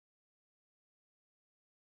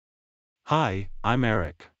Hi, I'm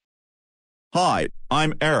Eric. Hi,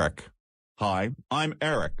 I'm Eric. Hi, I'm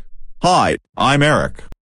Eric. Hi, I'm Eric.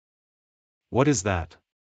 What is that?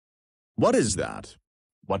 What is that?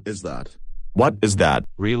 What is that? What is that?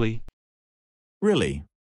 Really? Really?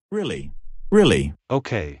 Really? Really?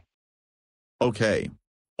 Okay. Okay.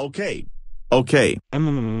 Okay. Okay.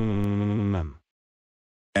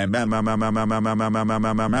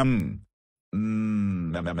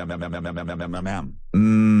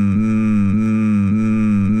 Mm.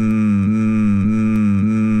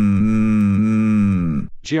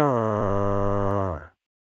 GRRRR.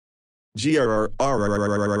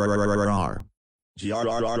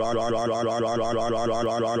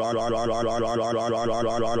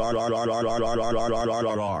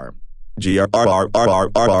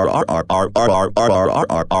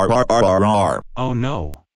 Oh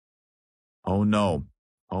no. Oh no.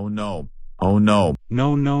 Oh no. Oh no.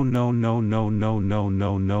 No no no no no no no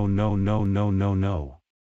no no no no no no no.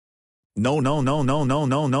 No no no no no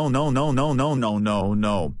no no no no no no no no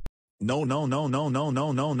no. No no no no no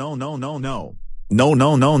no no no no no no. No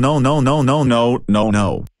no no no no no no no no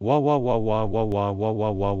no. Wah wah wah wah wah wah wah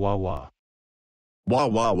wah wah wah wah. Wah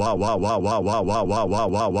wah wah wah wah wah wah wah wah wah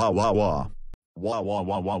wah wah wah wah. Wah wah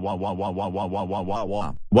wah wah wah wah wah wah wah wah wah wah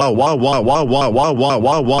wah. Wah wah wah wah wah wah wah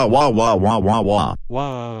wah wah wah wah wah wah wah.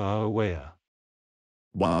 Wah where?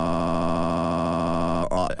 Wah.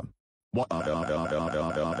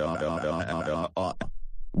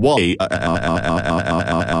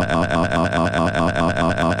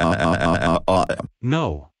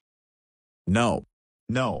 No. No.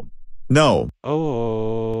 No. No.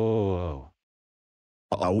 Oh.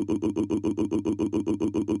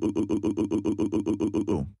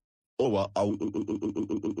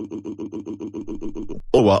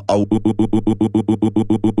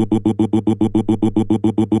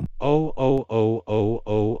 Oh oh oh oh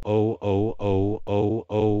oh oh oh oh oh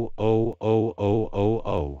oh oh oh oh oh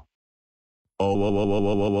oh.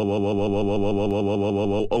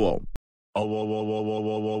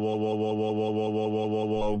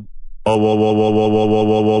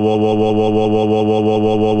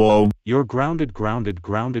 You're grounded, grounded,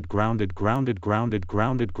 grounded, grounded, grounded, grounded,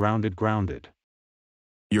 grounded, grounded, grounded.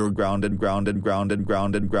 You're grounded, grounded, grounded,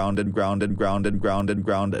 grounded, grounded, grounded, grounded, grounded,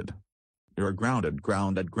 grounded. You're grounded,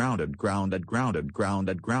 grounded, grounded, grounded, grounded,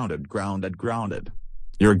 grounded, grounded, grounded, grounded.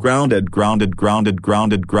 You're grounded, grounded, grounded,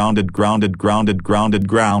 grounded, grounded, grounded, grounded, grounded,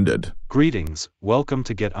 grounded. Greetings, welcome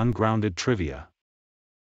to Get Ungrounded Trivia.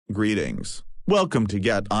 Greetings. Welcome to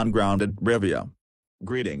Get Ungrounded Trivia.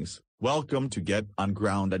 Greetings. Welcome to Get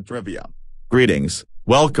Ungrounded Trivia. Greetings.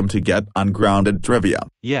 Welcome to Get Ungrounded Trivia.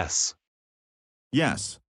 Yes.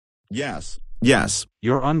 Yes. Yes. Yes.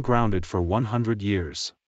 You're ungrounded for 100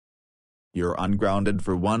 years. You're ungrounded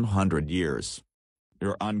for 100 years.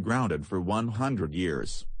 You're ungrounded for 100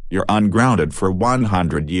 years. You're ungrounded for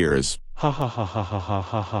 100 years. Ha ha ha ha ha ha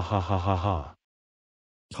ha ha ha ha ha ha.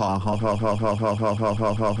 Ha ha ha ha ha ha ha ha ha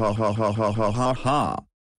ha ha ha ha ha ha ha ha.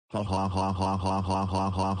 Ha ha ha ha ha ha ha ha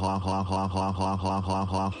ha ha ha ha ha ha ha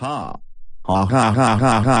ha ha. Ha ha ha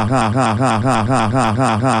ha ha ha ha ha ha ha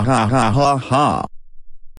ha ha ha ha ha.